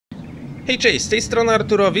Hej, cześć, z tej strony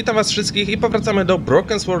Arturo, witam was wszystkich i powracamy do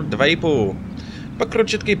Broken Sword 2,5. Po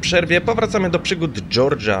króciutkiej przerwie powracamy do przygód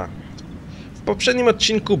George'a. W poprzednim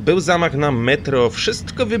odcinku był zamach na metro,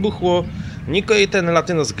 wszystko wybuchło, Nico i ten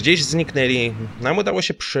latynos gdzieś zniknęli, nam udało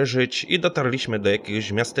się przeżyć i dotarliśmy do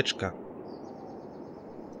jakiegoś miasteczka.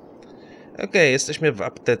 Okej, jesteśmy w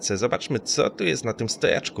aptece, zobaczmy co tu jest na tym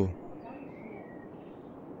stojaczku.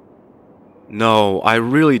 No, I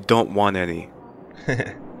really don't want any.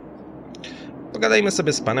 Pogadajmy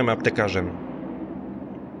sobie z panem aptekarzem.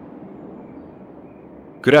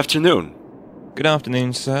 Good afternoon. Good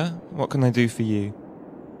afternoon, sir. What can I do for you?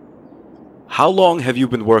 How long have you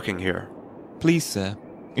been working here? Please, sir,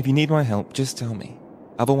 if you need my help, just tell me.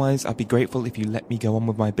 Otherwise, I'd be grateful if you let me go on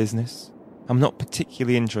with my business. I'm not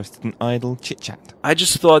particularly interested in idle chit-chat. I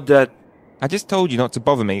just thought that... I just told you not to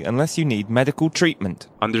bother me unless you need medical treatment.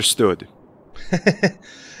 Understood.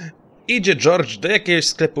 Idzie George do jakiegoś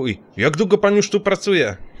sklepu i... Jak długo pan już tu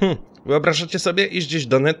pracuje? Wyobrażacie sobie iść gdzieś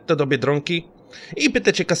do netto, do Biedronki i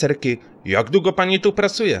pytacie kaserki, jak długo pani tu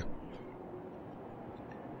pracuje?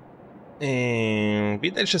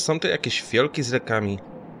 Widać, że są tu jakieś fiolki z lekami.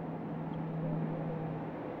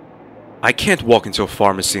 I can't walk into a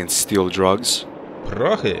pharmacy and steal drugs.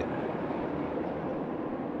 Prochy.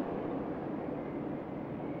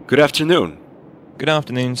 Good afternoon. Good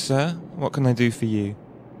afternoon, sir. What can I do for you?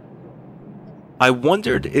 I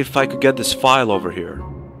wondered if I could get this file over here.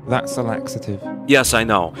 That's a laxative. Yes, I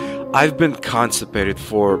know. I've been constipated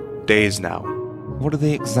for days now. What are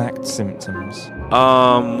the exact symptoms?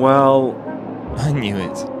 Well... I knew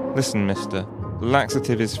it. Listen, mister.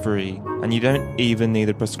 Laxative is free, and you don't even need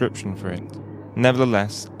a prescription for it.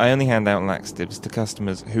 Nevertheless, I only hand out laxatives to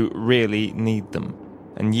customers who really need them.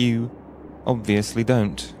 And you, obviously,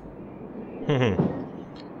 don't.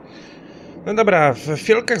 No dobra, w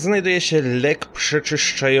fiolkach znajduje się lek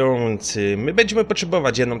przeczyszczający. My będziemy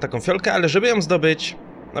potrzebować jedną taką fiolkę, ale żeby ją zdobyć,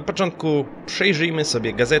 na początku przejrzyjmy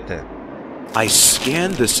sobie gazetę. I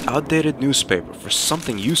scanned this outdated newspaper for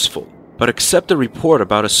something useful, but except a report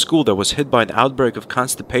about a school that was hit by an outbreak of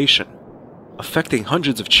constipation, affecting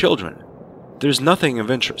hundreds of children, there's nothing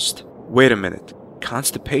of interest. Wait a minute.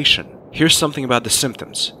 Constipation. Here's something about the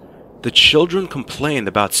symptoms. The children complained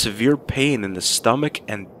about severe pain in the stomach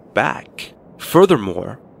and back.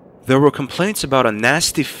 Furthermore, there were complaints about a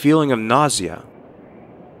nasty feeling of nausea.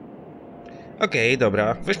 Okej,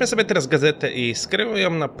 dobra. Weźmy sobie teraz gazetę i skieruję ją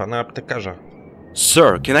na pana aptekarza.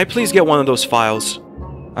 Sir, can I please get one of those files?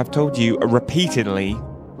 I've told you repeatedly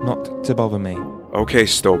not to bother me. Okay,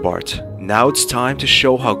 Stobart. Now it's time to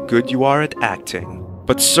show how good you are at acting.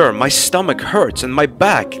 But sir, my stomach hurts and my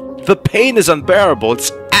back. The pain is unbearable.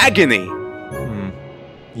 It's agony.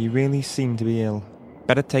 You really seem to be ill.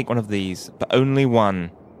 Better take one of these, but only one.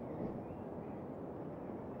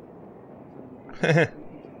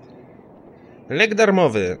 Lek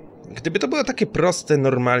darmowy. Gdyby to było takie proste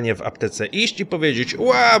normalnie w aptece, iść i powiedzieć: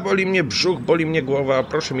 ła, boli mnie brzuch, boli mnie głowa,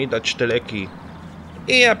 proszę mi dać te leki.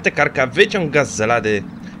 I aptekarka wyciąga z zalady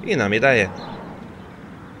i nam je daje.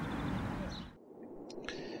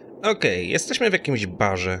 Okej, jesteśmy w jakimś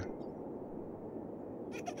barze.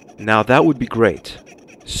 Now that would be great.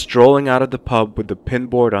 Strolling out of the pub with the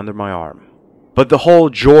pinboard under my arm. But the whole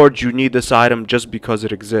George, you need this item just because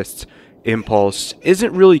it exists impulse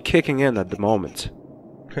isn't really kicking in at the moment.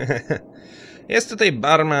 Jest tutaj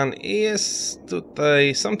barman i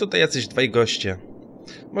są tutaj jacyś dwaj goście.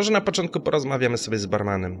 Może na początku porozmawiamy sobie z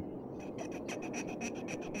barmanem.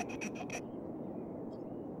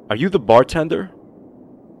 Are you the bartender?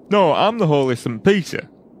 No, I'm the Holy St. Peter.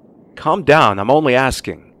 Calm down, I'm only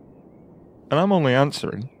asking. And I'm only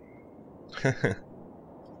answering.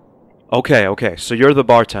 Okay, so you're the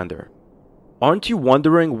bartender. Aren't you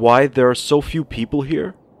wondering why there are so few people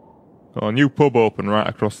here? Oh, a new pub opened right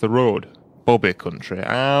across the road. Bobby country,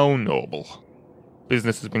 how noble.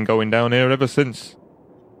 Business has been going down here ever since.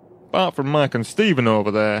 Apart from Mike and Stephen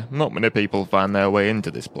over there, not many people find their way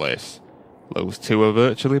into this place. Those two are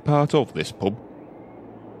virtually part of this pub.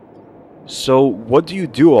 So, what do you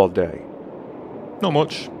do all day? Not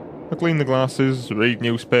much. I clean the glasses, read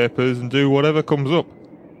newspapers, and do whatever comes up.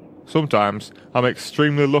 Sometimes I'm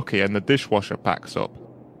extremely lucky and the dishwasher packs up.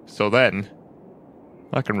 So then,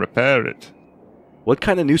 I can repair it. What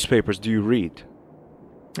kind of newspapers do you read?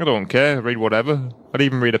 I don't care, read whatever. I'd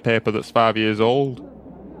even read a paper that's 5 years old.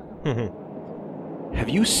 Have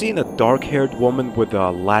you seen a dark-haired woman with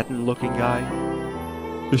a Latin-looking guy?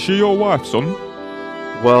 Is she your wife, son?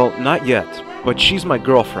 Well, not yet, but she's my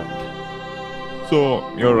girlfriend. So,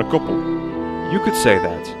 you're a couple? You could say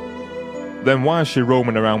that. Then why is she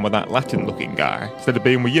roaming around with that Latin-looking guy instead of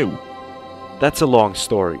being with you? That's a long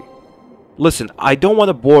story. Listen, I don't want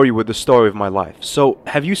to bore you with the story of my life, so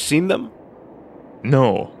have you seen them?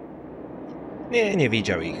 No. Nie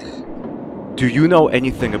widział ich. Do you know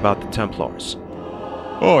anything about the Templars?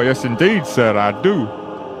 Oh, yes indeed, sir, I do.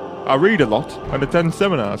 I read a lot and attend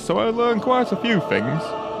seminars, so I learn quite a few things.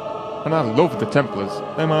 And I love the Templars.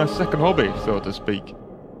 They're my second hobby, so to speak.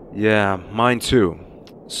 Yeah, mine too,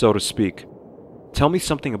 so to speak. Tell me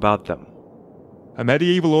something about them. A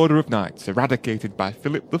medieval order of knights eradicated by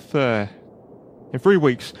Philip the Fair. In 3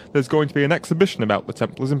 weeks, there's going to be an exhibition about the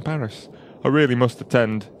Templars in Paris. I really must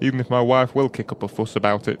attend, even if my wife will kick up a fuss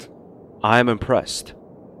about it. I am impressed.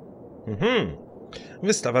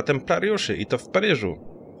 Wystawa templariuszy i to w Paryżu.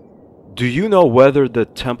 Do you know whether the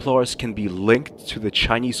Templars can be linked to the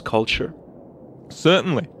Chinese culture?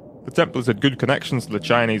 Certainly. The Templars had good connections to the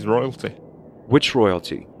Chinese royalty. Which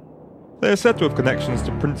royalty? They are said to have connections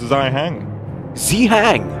to Prince Zihang.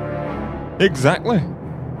 Zihang! Exactly.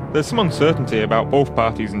 There's some uncertainty about both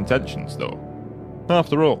parties' intentions, though.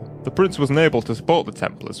 After all, the prince wasn't able to support the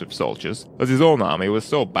Templars with soldiers, as his own army was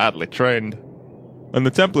so badly trained. And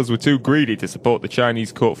the Templars were too greedy to support the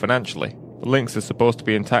Chinese court financially. The links are supposed to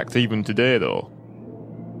be intact even today, though.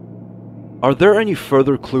 Are there any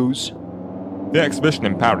further clues? The exhibition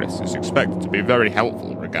in Paris is expected to be very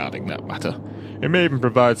helpful regarding that matter. It may even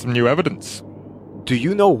provide some new evidence. Do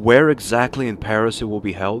you know where exactly in Paris it will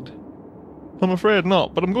be held? I'm afraid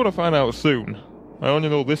not, but I'm going to find out soon. I only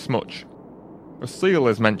know this much. A seal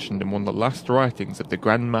is mentioned in one of the last writings of the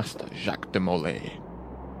Grand Master Jacques de Molay,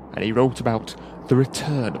 and he wrote about the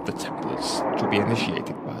return of the Templars, which will be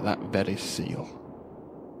initiated by that very seal.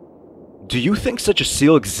 Do you think such a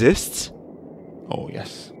seal exists? Oh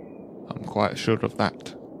yes, I'm quite sure of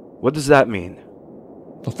that. What does that mean?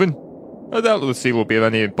 Nothing. I doubt that the seal will be of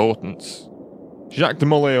any importance. Jacques de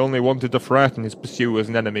Molay only wanted to frighten his pursuers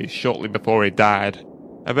and enemies shortly before he died.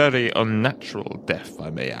 A very unnatural death, I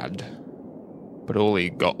may add. But all he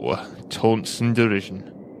got were taunts and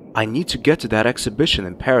derision. I need to get to that exhibition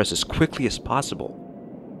in Paris as quickly as possible.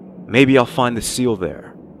 Maybe I'll find the seal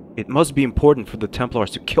there. It must be important for the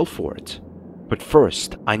Templars to kill for it. But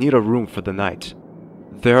first, I need a room for the night.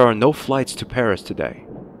 There are no flights to Paris today.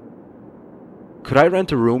 Could I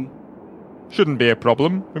rent a room? Shouldn't be a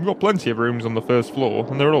problem. We've got plenty of rooms on the first floor,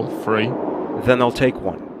 and they're all free. Then I'll take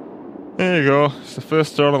one. There you go. It's the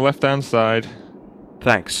first door on the left-hand side.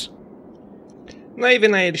 Thanks. No i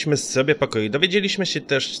wynajęliśmy sobie pokój. Dowiedzieliśmy się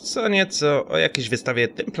też co nieco o jakiejś wystawie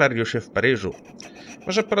templariuszy w Paryżu.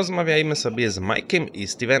 Może porozmawiajmy sobie z Mike'em i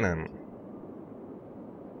Stevenem.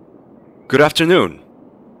 Good afternoon.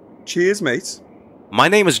 Cheers, mate. My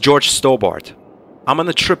name is George Stobart. I'm on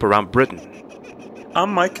a trip around Britain.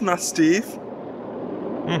 I'm Mike and that's Steve.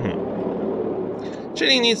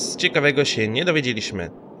 Czyli nic ciekawego się nie dowiedzieliśmy.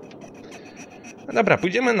 No dobra,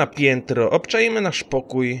 pójdziemy na piętro, obczajmy nasz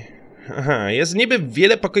pokój. Aha, jest niby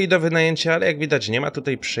wiele pokoi do wynajęcia, ale jak widać nie ma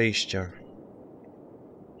tutaj przejścia.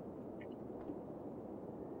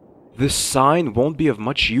 This sign won't be of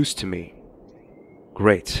much use to me.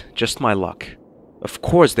 Great, just my luck. Of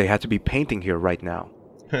course they had to be painting here right now.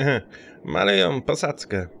 Malują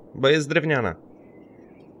posadzkę, bo jest drewniana.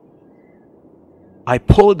 I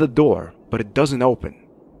pull at the door, but it doesn't open.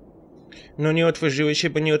 No nie otworzyły się,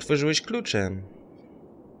 bo nie otworzyłeś kluczem.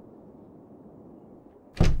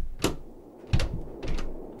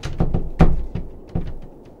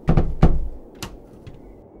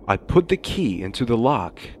 I put the key into the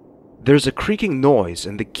lock. There's a creaking noise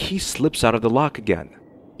and the key slips out of the lock again.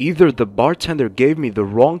 Either the bartender gave me the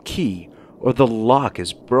wrong key or the lock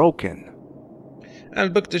is broken.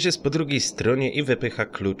 Albo ktoś jest po drugiej stronie i wypycha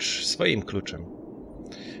klucz swoim kluczem.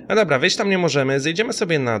 No dobra, wejść tam nie możemy, zejdziemy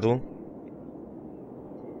sobie na dół.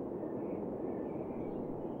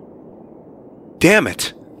 Damn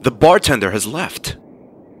it! The bartender has left.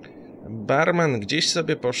 Barman gdzieś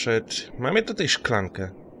sobie poszedł. Mamy tutaj szklankę.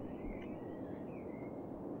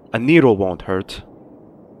 A needle won't hurt.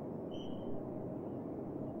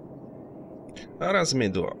 Oraz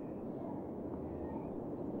mydło.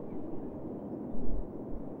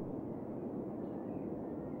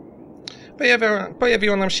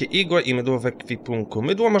 Pojawiła nam się igła i mydło w ekwipunku.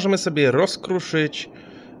 Mydło możemy sobie rozkruszyć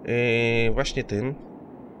właśnie tym.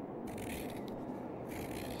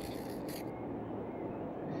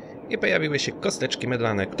 I pojawiły się kosteczki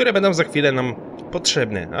mydlane, które będą za chwilę nam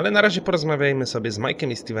potrzebne. Ale na razie porozmawiajmy sobie z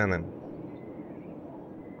Mike'em i Stevenem.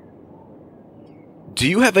 Do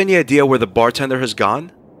you have any idea where the bartender has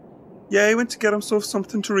gone? Yeah, he went to get himself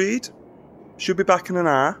something to read. Should be back in an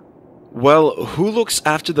hour. Well, who looks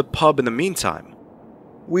after the pub in the meantime?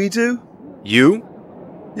 We do. You?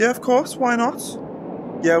 Yeah, of course, why not?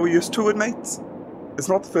 Yeah, we're used to it, mate. It's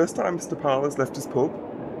not the first time Mr. Parler's left his pub.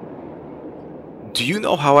 Do you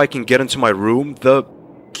know how I can get into my room? The...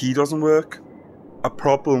 Key doesn't work. A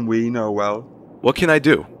problem we know well. What can I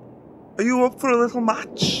do? Are you up for a little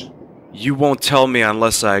match? You won't tell me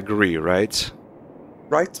unless I agree, right?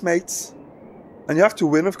 Right, mates. And you have to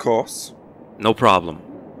win, of course. No problem.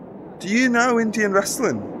 Do you know Indian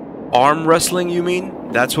wrestling? Arm wrestling, you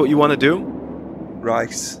mean? That's what you want to do?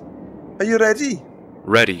 Right. Are you ready?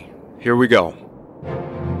 Ready. Here we go.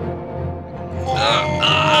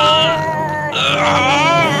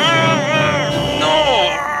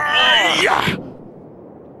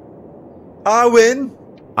 I win.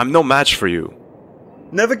 I'm no match for you.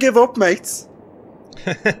 Never give up, mates.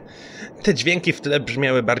 Te dźwięki w tle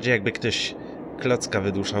brzmiały bardziej, jakby ktoś klocka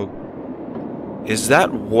wyduszał. Is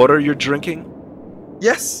that water you're drinking?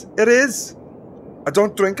 Yes, it is. I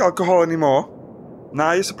don't drink alcohol anymore.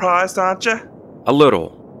 Now you're surprised, aren't you? A little.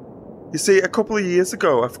 You see, a couple of years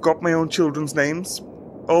ago, I forgot my own children's names.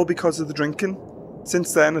 All because of the drinking.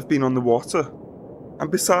 Since then, I've been on the water.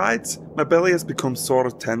 And besides, my belly has become sort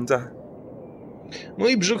of tender.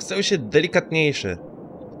 Mój brzuch stał się delikatniejszy.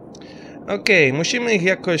 Okej, musimy ich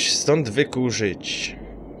jakoś stąd wykurzyć.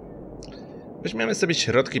 Weźmiemy sobie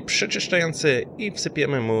środki przeczyszczające i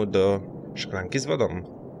wsypiemy mu do szklanki z wodą.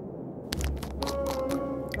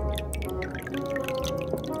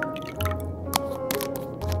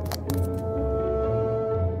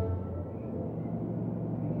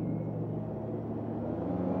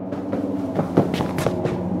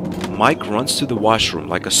 Mike runs to the washroom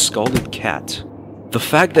like a scalded cat. The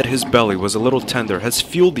fact that his belly was a little tender has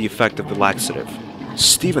fueled the effect of the laxative.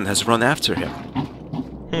 Steven has run after him.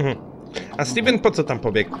 A Steven po co tam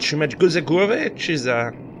pobiegł? Trzymać go za głowę, czy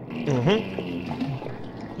za...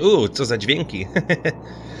 co za dźwięki.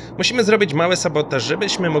 Musimy zrobić mały sabotaż,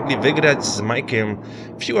 żebyśmy mogli wygrać z Mike'iem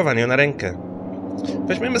w siłowaniu na rękę.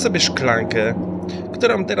 Weźmiemy sobie szklankę,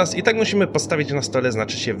 którą teraz i tak musimy postawić na stole,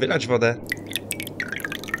 znaczy się wylać wodę.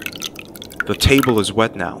 The table is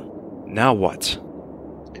wet now. Now what?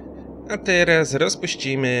 A teraz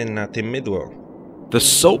rozpuścimy na tym mydło. The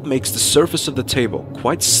soap makes the surface of the table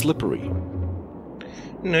quite slippery.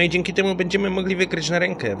 No i dzięki temu będziemy mogli wykryć na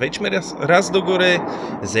rękę. Wejdźmy raz do góry,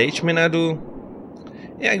 zejdźmy na dół.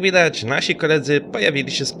 Jak widać, nasi koledzy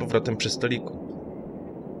pojawili się z powrotem przy stoliku.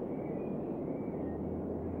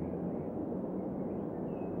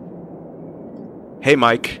 Hey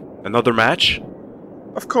Mike, another match?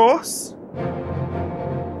 Of course.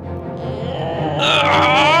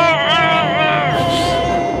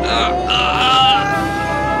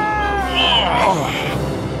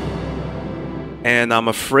 And I'm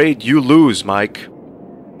afraid you lose, Mike.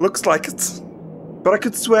 Looks like it. But I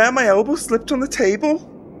could swear my elbow slipped on the table.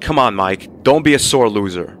 Come on, Mike. Don't be a sore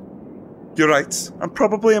loser. You're right. I'm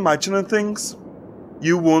probably imagining things.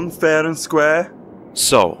 You won fair and square.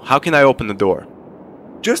 So, how can I open the door?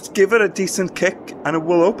 Just give it a decent kick and it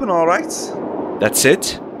will open all right. That's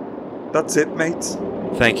it? That's it, mate.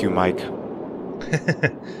 Thank you, Mike.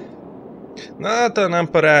 No to nam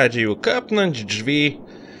poradził. Kopnąć drzwi,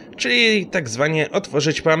 czyli tak zwanie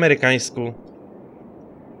otworzyć po amerykańsku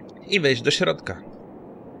i wejść do środka.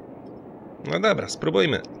 No dobra,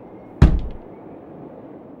 spróbujmy.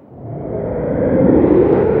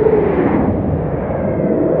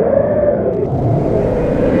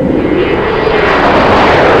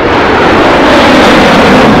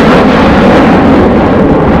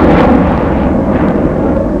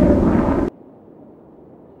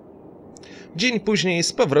 Dzień później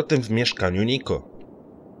z powrotem w mieszkaniu Nico.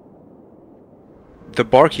 The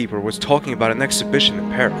barkeeper was talking about an exhibition in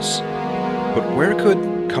Paris. But where could...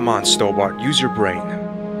 Come on, Stobart, use your brain.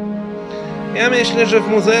 Ja myślę, że w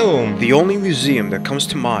muzeum. The only museum that comes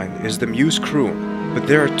to mind is the Muse Crew, but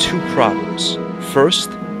there are two problems. First,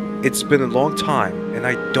 it's been a long time, and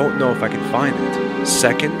I don't know if I can find it.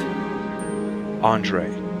 Second, Andre.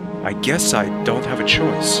 I guess I don't have a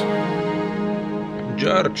choice.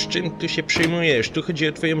 George, czym tu się przyjmujesz? Tu chodzi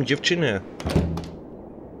o twoją dziewczynę.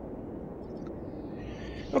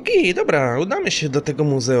 Okej, dobra, udamy się do tego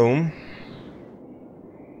muzeum.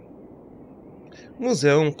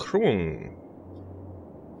 Muzeum Krum.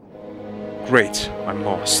 Great, I'm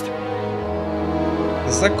lost.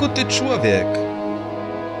 Zakuty człowiek.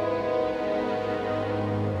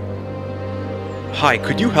 Hi,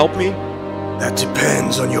 could you help me? That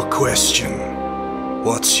depends on your question.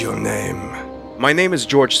 What's your name? My name is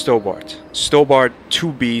George Stobart. Stobart,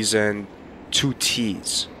 2 B's and 2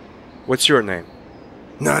 T's. What's your name?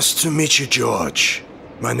 Nice to meet you, George.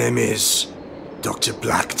 My name is Dr.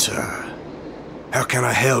 Blackter. How can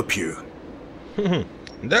I help you?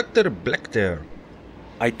 Dr. Blackter.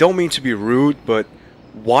 I don't mean to be rude, but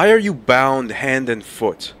Why are you bound hand and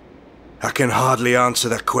foot? I can hardly answer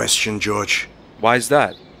that question, George. Why is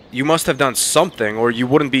that? You must have done something, or you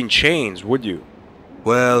wouldn't be in chains, would you?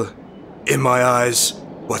 Well, in my eyes,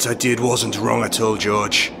 what I did wasn't wrong at all,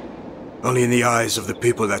 George. Only in the eyes of the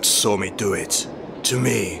people that saw me do it. To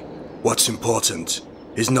me, what's important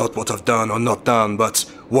is not what I've done or not done, but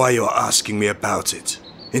why you're asking me about it.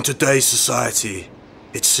 In today's society,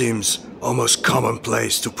 it seems almost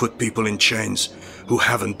commonplace to put people in chains who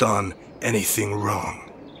haven't done anything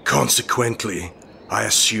wrong. Consequently, I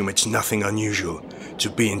assume it's nothing unusual to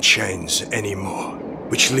be in chains anymore.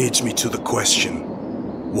 Which leads me to the question,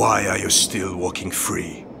 why are you still walking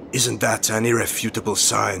free? Isn't that an irrefutable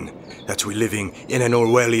sign that we're living in an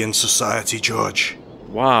Orwellian society, George?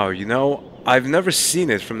 Wow, you know, I've never seen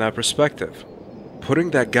it from that perspective.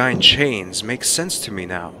 Putting that guy in chains makes sense to me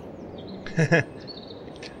now.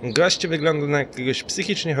 Gość wygląda na jakiegoś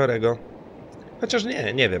psychicznie chorego. Chociaż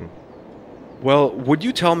nie wiem. Well, would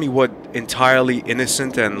you tell me what entirely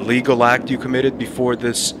innocent and legal act you committed before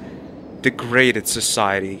this degraded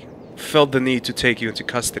society felt the need to take you into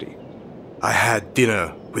custody? I had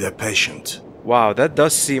dinner with a patient. Wow, that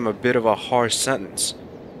does seem a bit of a harsh sentence.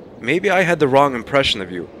 Maybe I had the wrong impression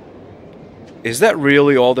of you. Is that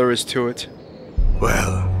really all there is to it?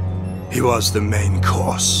 Well, he was the main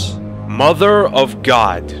course. Mother of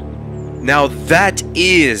God. Now that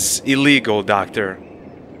is illegal, Doctor.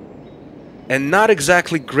 And not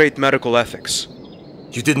exactly great medical ethics.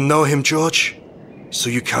 You didn't know him, George? So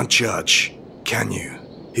you can't judge, can you?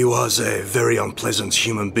 He was a very unpleasant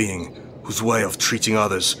human being whose way of treating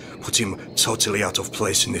others put him totally out of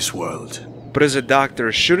place in this world. But as a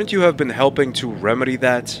doctor, shouldn't you have been helping to remedy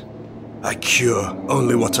that? I cure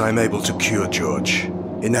only what I'm able to cure, George.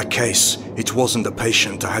 In that case, it wasn't the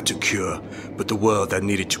patient I had to cure, but the world that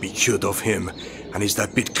needed to be cured of him, and is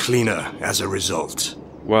that bit cleaner as a result.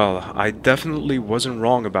 Well, I definitely wasn't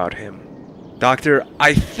wrong about him. Doctor,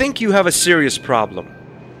 I think you have a serious problem.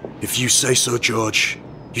 If you say so, George.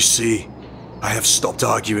 You see, I have stopped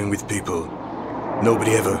arguing with people.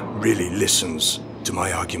 Nobody ever really listens to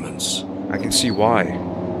my arguments. I can see why.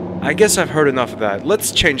 I guess I've heard enough of that.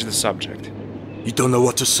 Let's change the subject. You don't know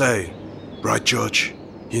what to say, right, George?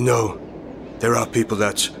 You know, there are people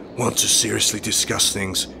that want to seriously discuss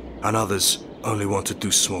things, and others only want to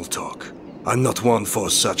do small talk. I'm not one for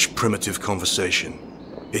such primitive conversation.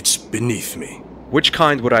 It's beneath me. Which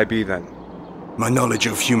kind would I be then? My knowledge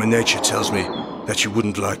of human nature tells me that you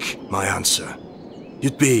wouldn't like my answer.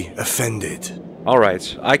 You'd be offended.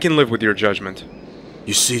 Alright, I can live with your judgment.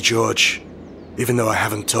 You see, George, even though I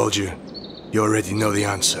haven't told you, you already know the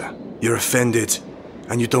answer. You're offended,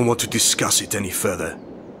 and you don't want to discuss it any further.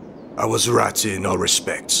 I was right in all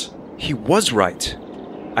respects. He was right.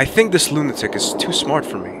 I think this lunatic is too smart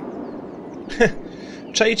for me.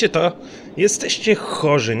 Czajcie to? Jesteście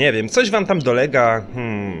chorzy, nie wiem, coś wam tam dolega,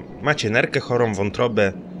 macie nerkę, chorą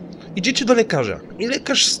wątrobę. Idziecie do lekarza i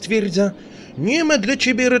lekarz stwierdza, nie ma dla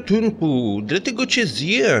ciebie ratunku, dlatego cię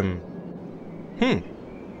zjem.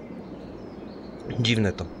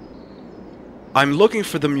 Dziwne to. I'm looking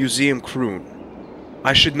for the museum croon.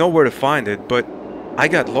 I should know where to find it, but I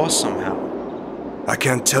got lost somehow. I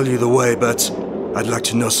can't tell you the way, but I'd like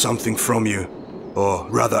to know something from you. Or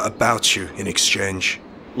rather about you in exchange.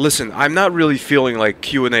 Listen, I'm not really feeling like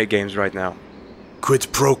Q&A games right now. Quid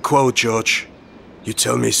pro quo, George. You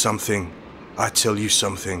tell me something, I tell you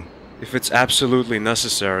something. If it's absolutely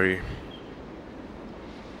necessary.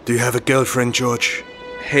 Do you have a girlfriend, George?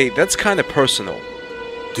 Hey, that's kinda personal.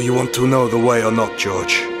 Do you want to know the way or not,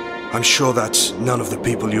 George? I'm sure that none of the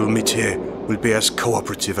people you'll meet here will be as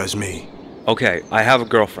cooperative as me. Okay, I have a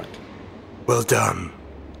girlfriend. Well done.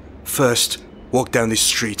 First, walk down this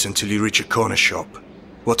street until you reach a corner shop.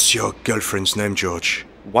 What's your girlfriend's name, George?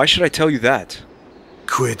 Why should I tell you that?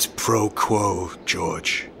 Quid pro quo,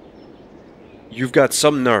 George. You've got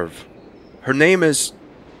some nerve. Her name is...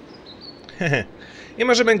 I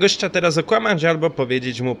możemy gościa teraz okłamać albo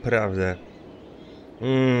powiedzieć mu prawdę.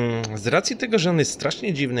 Z racji tego, że on jest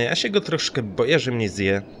strasznie dziwny, ja się go troszkę boję, że mnie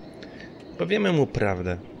zje. Powiemy mu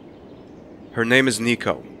prawdę. Her name is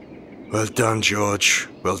Nico. Well done, George.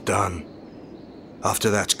 Well done.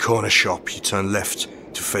 After that corner shop, you turn left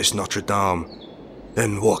to face Notre Dame,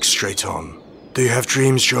 then walk straight on. Do you have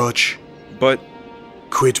dreams, George? But...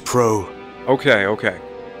 Quid pro. Okay.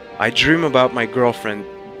 I dream about my girlfriend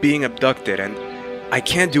being abducted and I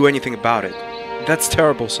can't do anything about it. That's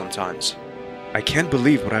terrible sometimes. I can't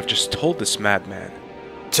believe what I've just told this madman.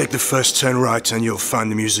 Take the first turn right and you'll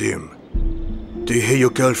find the museum. Do you hear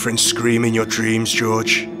your girlfriend scream in your dreams,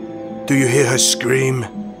 George? Do you hear her scream?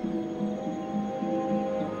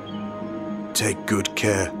 Take good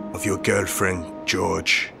care of your girlfriend,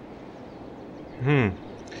 George.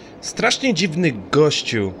 Strasznie dziwny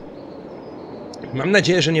gościu. Mam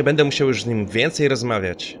nadzieję, że nie będę musiał już z nim więcej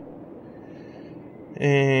rozmawiać.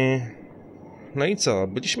 No i co?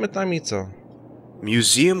 Byliśmy tam i co?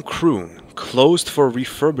 Museum Kroon, closed for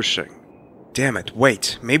refurbishing. Damn it,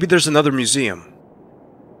 wait, maybe there's another museum.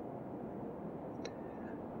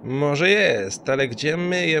 Może jest, ale gdzie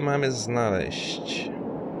my je mamy znaleźć?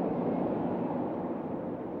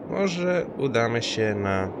 Może udamy się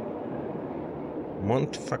na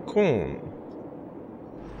Montfaucon.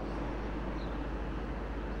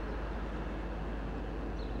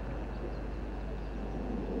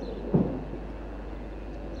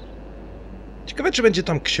 Ciekawe, czy będzie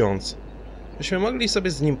tam ksiądz. Byśmy mogli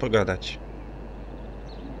sobie z nim pogadać.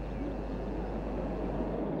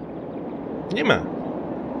 Nie ma.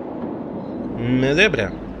 No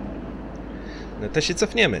dobra. No to się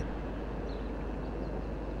cofniemy.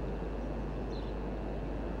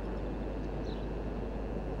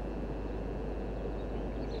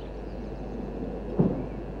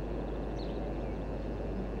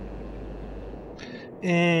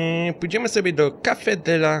 Pójdziemy sobie do Café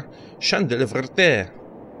de la Chandelverte.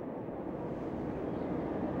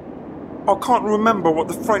 I can't remember what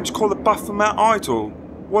the French call the Baphomet idol.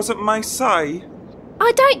 Was it Marseille?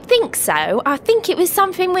 I don't think so. I think it was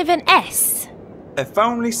something with an S. If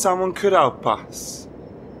only someone could help us.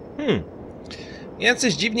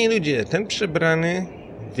 Jacyś dziwni ludzie. Ten przebrany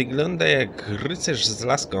wygląda jak rycerz z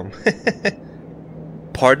laską.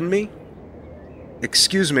 Pardon me?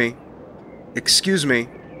 Excuse me? Excuse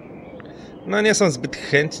me? No nie są zbyt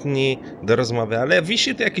chętni do rozmowy, ale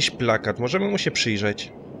wisi tu jakiś plakat. Możemy mu się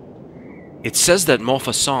przyjrzeć. It says that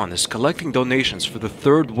Montfaucon is collecting donations for the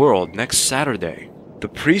Third World next Saturday. The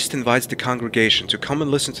priest invites the congregation to come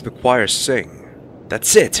and listen to the choir sing.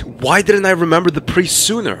 That's it! Why didn't I remember the priest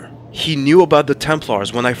sooner? He knew about the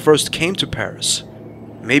Templars when I first came to Paris.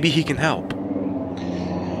 Maybe he can help.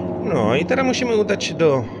 No i teraz musimy udać się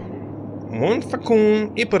do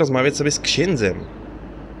Montfaucon i porozmawiać sobie z księdzem.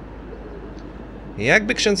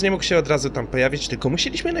 Jakby ksiądz nie mógł się od razu tam pojawić, tylko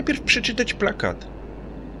musieliśmy najpierw przeczytać plakat.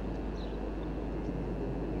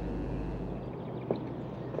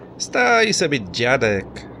 Stoi sobie dziadek.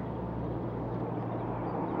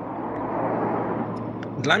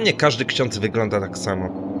 Dla mnie każdy ksiądz wygląda tak samo.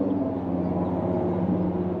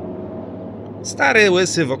 Stary,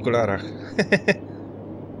 łysy w okularach.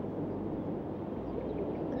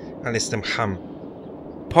 Ale jestem ham.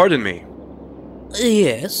 Pardon me.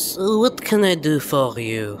 Yes, what can I do for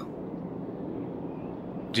you?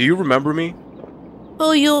 Do you remember me?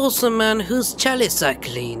 Oh, you're the man whose chalice I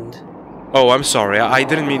cleaned. Oh, I'm sorry. I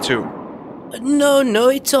didn't mean to. No,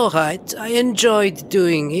 it's alright. I enjoyed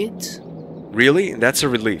doing it. Really? That's a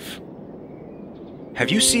relief.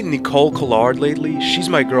 Have you seen Nicole Collard lately? She's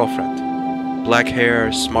my girlfriend. Black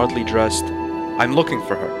hair, smartly dressed. I'm looking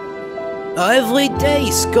for her. Every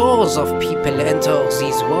day scores of people enter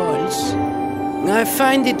these walls. I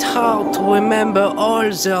find it hard to remember all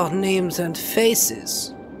their names and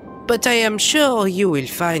faces. But I am sure you will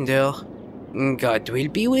find her. God will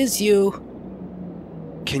be with you.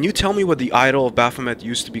 Can you tell me what the idol of Baphomet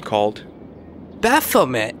used to be called?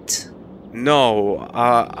 Baphomet? No,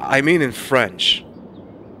 I mean in French.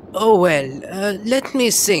 Oh well, let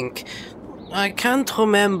me think. I can't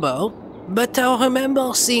remember, but I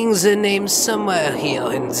remember seeing the name somewhere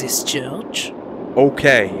here in this church.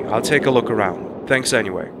 Okay, I'll take a look around. Thanks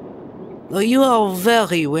anyway. Oh, you are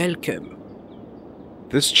very welcome.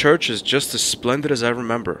 This church is just as splendid as I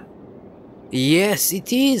remember. Yes,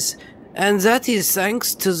 it is, and that is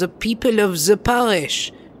thanks to the people of the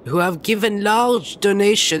parish, who have given large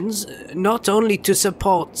donations not only to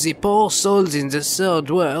support the poor souls in the Third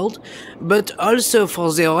World, but also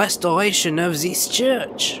for the restoration of this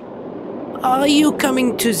church. Are you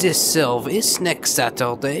coming to this service next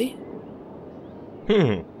Saturday?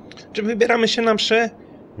 Czy wybieramy się na mszę?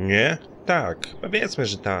 Nie? Tak. Powiedzmy,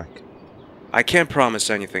 że tak. I can't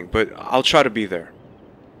promise anything, but I'll try to be there.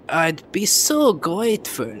 I'd be so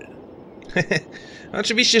grateful.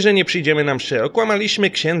 Oczywiście, że nie przyjdziemy na mszę. Okłamaliśmy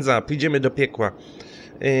księdza, pójdziemy do piekła.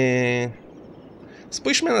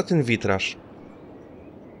 Spójrzmy na ten witraż.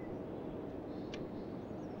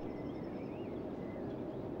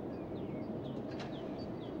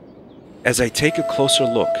 As I take a closer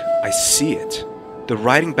look, I see it. The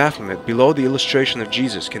writing Baphomet below the illustration of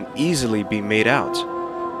Jesus can easily be made out.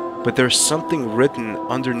 But there's something written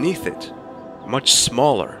underneath it, much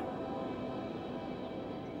smaller.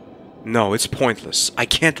 No, it's pointless. I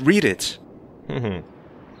can't read it.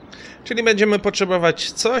 Czyli będziemy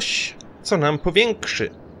potrzebować coś, co nam powiększy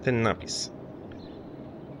ten napis.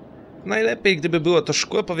 Najlepiej, gdyby było to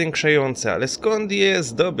szkło powiększające, ale skąd je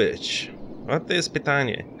zdobyć? Oto jest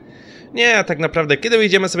pytanie. Nie, a tak naprawdę, kiedy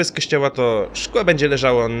wyjdziemy sobie z kościoła, to szkło będzie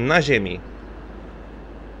leżało na ziemi.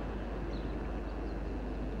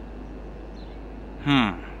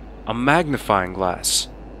 A magnifying glass.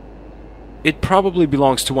 It probably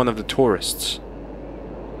belongs to one of the tourists.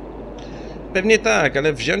 Pewnie tak,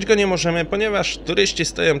 ale wziąć go nie możemy, ponieważ turyści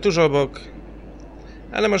stoją tuż obok.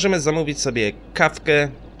 Ale możemy zamówić sobie kawkę,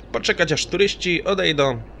 poczekać aż turyści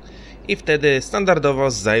odejdą i wtedy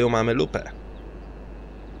standardowo zajumamy lupę.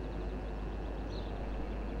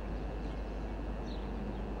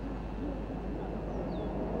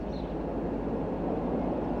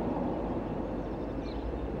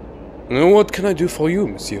 What can I do for you,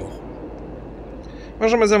 monsieur?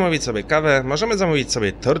 Możemy zamówić sobie kawę, możemy zamówić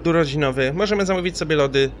sobie tort urodzinowy, możemy zamówić sobie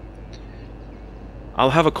lody. I'll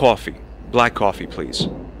have a coffee. Black coffee, please.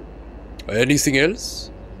 Anything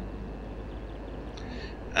else?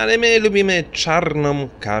 Ale my lubimy czarną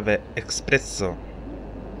kawę espresso.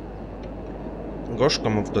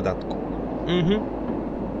 Gorzką w dodatku.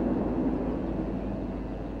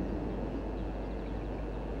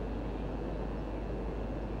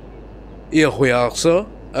 Here we are, sir.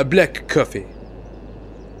 A black coffee.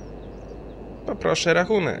 Poproszę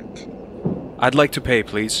rachunek. I'd like to pay,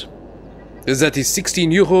 please. That is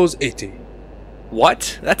 €16.80.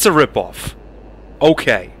 What? That's a rip-off.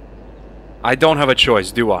 Okay. I don't have a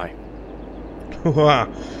choice, do I? Ła,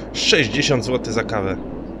 60 zł za kawę.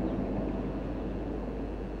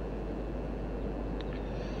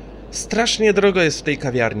 Strasznie drogo jest w tej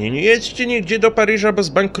kawiarni. Nie jedźcie nigdzie do Paryża, bo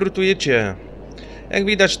zbankrutujecie. Jak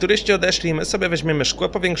widać, turyści odeszli, my sobie weźmiemy szkło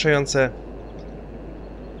powiększające.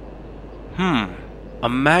 A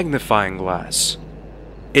magnifying glass.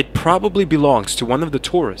 It probably belongs to one of the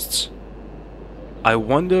tourists. I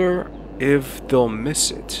wonder if they'll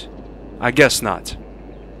miss it. I guess not.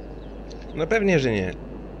 No pewnie, że nie.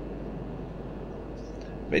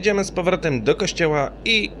 Wejdziemy z powrotem do kościoła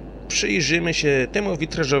i przyjrzymy się temu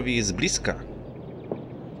witrażowi z bliska.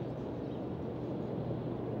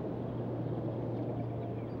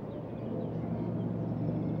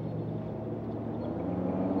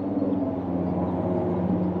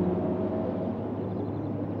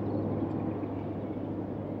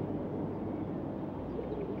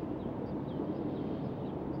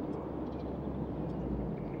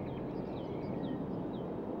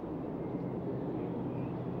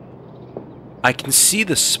 I can see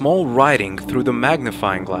the small writing through the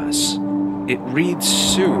magnifying glass. It reads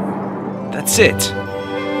Sue. That's it.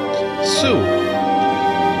 Sue.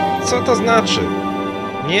 Co to znaczy?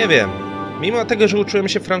 Nie wiem. Mimo tego, że uczyłem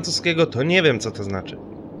się francuskiego, to nie wiem, co to znaczy.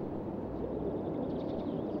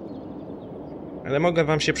 Ale mogę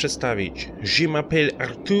wam się przedstawić. Je m'appelle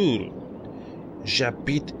Arthur.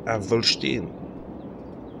 J'habite à Wolsztyn.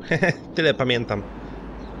 Tyle pamiętam.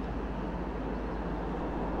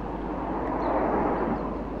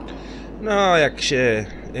 No, jak się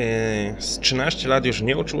z 13 lat już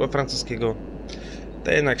nie uczyło francuskiego,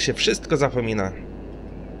 to jednak się wszystko zapomina.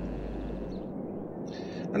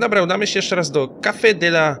 No dobra, udamy się jeszcze raz do Café de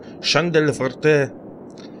la Chandelforte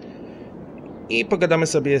i pogadamy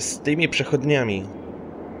sobie z tymi przechodniami.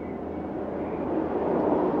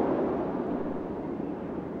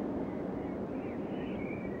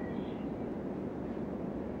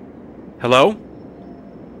 Hello?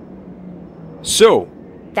 Sue.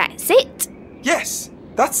 That's it. Yes,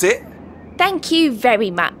 that's it. Thank you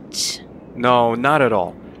very much. No, not at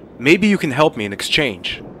all. Maybe you can help me in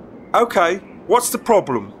exchange. Okay, what's the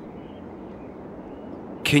problem?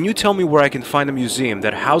 Can you tell me where I can find a museum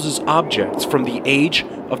that houses objects from the age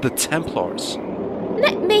of the Templars?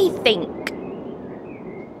 Let me think.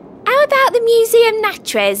 How about the Museum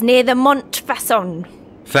Natres near the Montfaucon?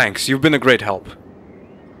 Thanks, you've been a great help.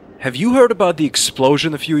 Have you heard about the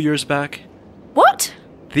explosion a few years back? What?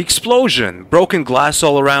 The explosion! Broken glass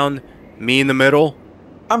all around, me in the middle.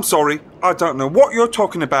 I'm sorry, I don't know what you're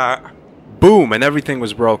talking about. Boom, and everything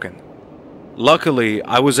was broken. Luckily,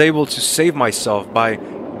 I was able to save myself by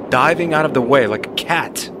diving out of the way like a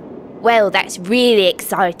cat. Well, that's really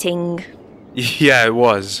exciting. Yeah, it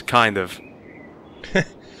was, kind of.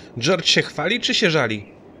 George się chwali, czy się żali?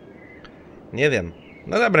 Nie wiem.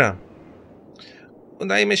 No dobra.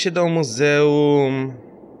 Udajmy się do muzeum...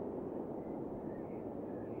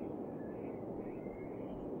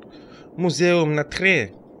 Muzeum Natres.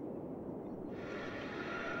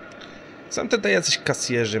 Są tutaj jacyś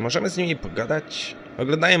kasjerzy. Możemy z nimi pogadać?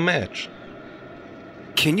 Oglądają mecz.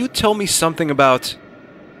 Can you tell me something about...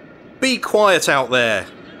 Be quiet out there.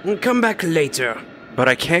 Come back later. But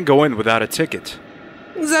I can't go in without a ticket.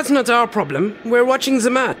 That's not our problem. We're watching the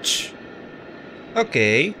match.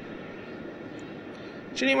 Okej.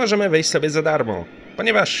 Czyli możemy wejść sobie za darmo,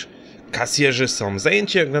 ponieważ kasjerzy są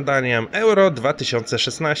zajęci oglądaniem Euro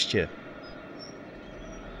 2016.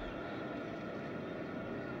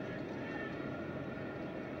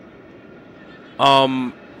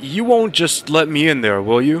 You won't just let me in there,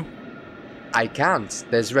 will you? I can't.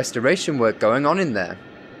 There's restoration work going on in there.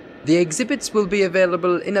 The exhibits will be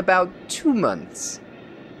available in about 2 months.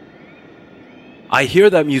 I hear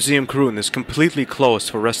that museum Kroon is completely closed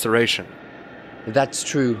for restoration. That's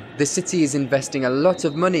true. The city is investing a lot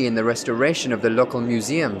of money in the restoration of the local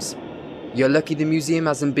museums. You're lucky the museum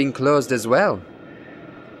hasn't been closed as well.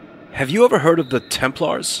 Have you ever heard of the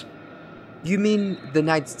Templars? You mean the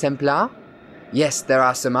Knights Templar? Yes, there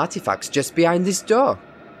are some artifacts just behind this door.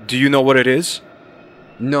 Do you know what it is?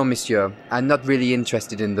 No, monsieur. I'm not really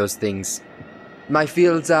interested in those things. My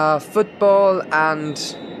fields are football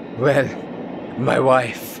and, well, my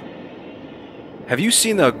wife. Have you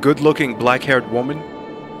seen a good-looking black-haired woman?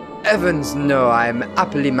 Evans, no, I'm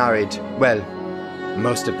happily married. Well,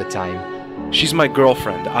 most of the time. She's my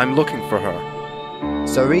girlfriend. I'm looking for her.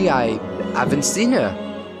 Sorry, I haven't seen her.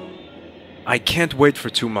 I can't wait for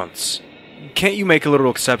 2 months. Can't you make a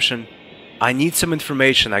little exception? I need some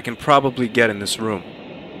information I can probably get in this room.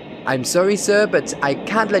 I'm sorry, sir, but I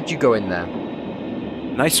can't let you go in there.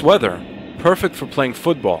 Nice weather. Perfect for playing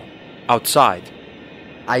football. Outside.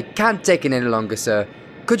 I can't take it any longer, sir.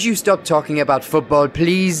 Could you stop talking about football,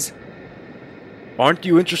 please? Aren't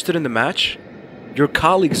you interested in the match? Your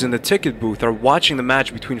colleagues in the ticket booth are watching the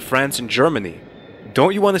match between France and Germany.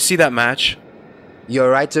 Don't you want to see that match?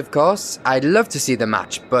 You're right, of course. I'd love to see the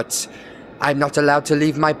match, but I'm not allowed to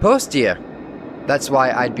leave my post here. That's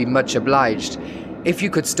why I'd be much obliged if you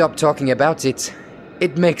could stop talking about it.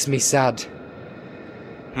 It makes me sad.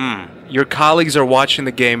 Your colleagues are watching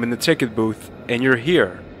the game in the ticket booth, and you're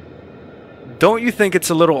here. Don't you think it's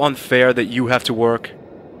a little unfair that you have to work?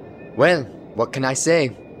 Well, what can I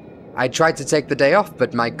say? I tried to take the day off,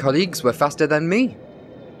 but my colleagues were faster than me.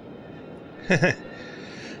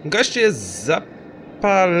 Gość jest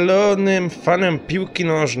zapalonym fanem piłki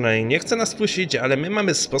nożnej. Nie chce nas wpuścić, ale my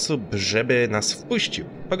mamy sposób, żeby nas wpuścił.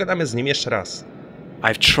 Pogadamy z nim jeszcze raz.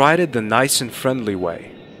 I've tried it the nice and friendly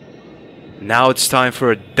way. Now it's time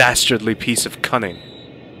for a dastardly piece of cunning.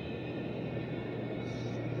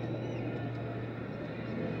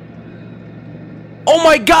 Oh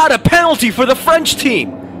my god, a penalty for the French team!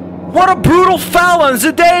 What a brutal foul on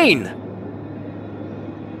Zidane!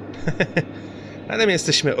 Ale my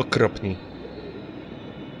jesteśmy okropni.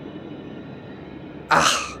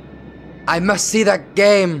 I must see that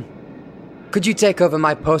game. Could you take over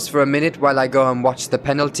my post for a minute while I go and watch the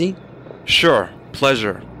penalty? Sure,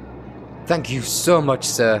 pleasure. Thank you so much,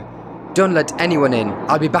 sir. Don't let anyone in.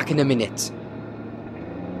 I'll be back in a minute.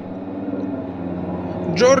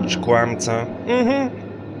 George kłamca.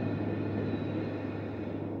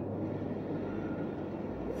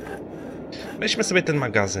 Weźmy sobie ten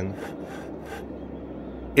magazyn.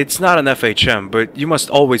 It's not an FHM, but you must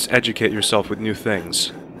always educate yourself with new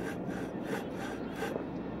things.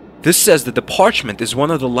 This says that the parchment is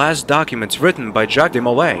one of the last documents written by Jacques de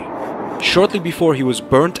Molay. Shortly before he was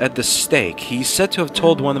burnt at the stake, he's said to have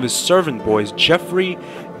told one of his servant boys, Geoffrey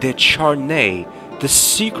de Charnay, the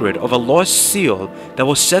secret of a lost seal that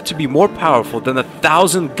was said to be more powerful than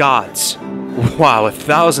 1,000 gods. Wow,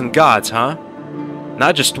 1,000 gods, huh?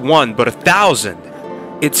 Not just one, but 1,000.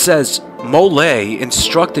 It says Molay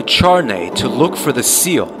instructed Charnay to look for the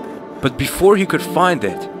seal, but before he could find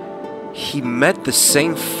it, he met the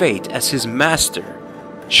same fate as his master.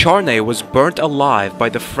 Charnay was burnt alive by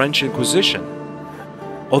the French Inquisition.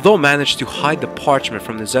 Although managed to hide the parchment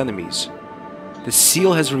from his enemies, the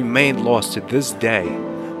seal has remained lost to this day.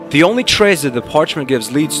 The only trace that the parchment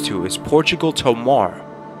gives leads to is Portugal Tomar,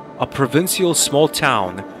 a provincial small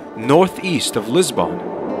town northeast of Lisbon,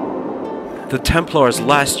 the Templars'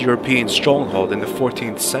 last European stronghold in the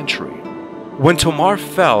 14th century. When Tomar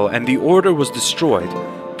fell and the order was destroyed,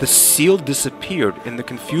 the seal disappeared in the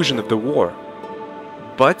confusion of the war.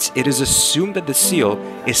 But it is assumed that the seal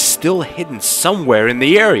is still hidden somewhere in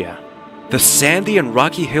the area. The sandy and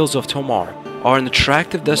rocky hills of Tomar are an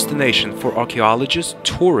attractive destination for archaeologists,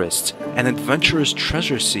 tourists, and adventurous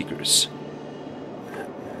treasure seekers.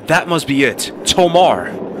 That must be it.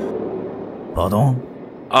 Tomar! Pardon?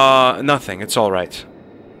 Nothing. It's alright.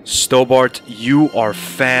 Stobart, you are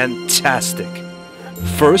fantastic.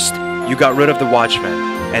 First, you got rid of the Watchman,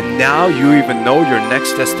 and now you even know your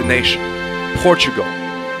next destination. Portugal.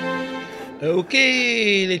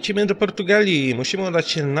 Okej, lecimy do Portugalii. Musimy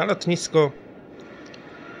udać się na lotnisko.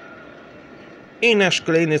 I nasz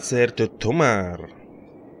kolejny ser to Tomar.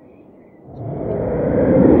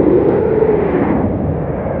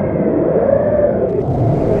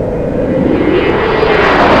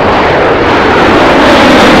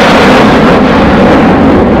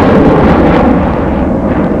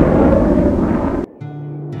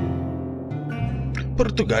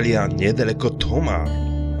 Portugalia, niedaleko Tomar.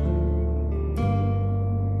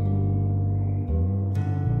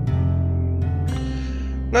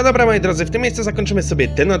 No dobra, moi drodzy, w tym miejscu zakończymy sobie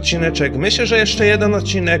ten odcineczek. Myślę, że jeszcze jeden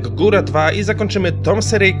odcinek, góra 2 i zakończymy tą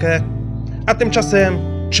seryjkę. A tymczasem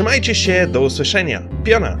trzymajcie się, do usłyszenia.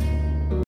 Piona!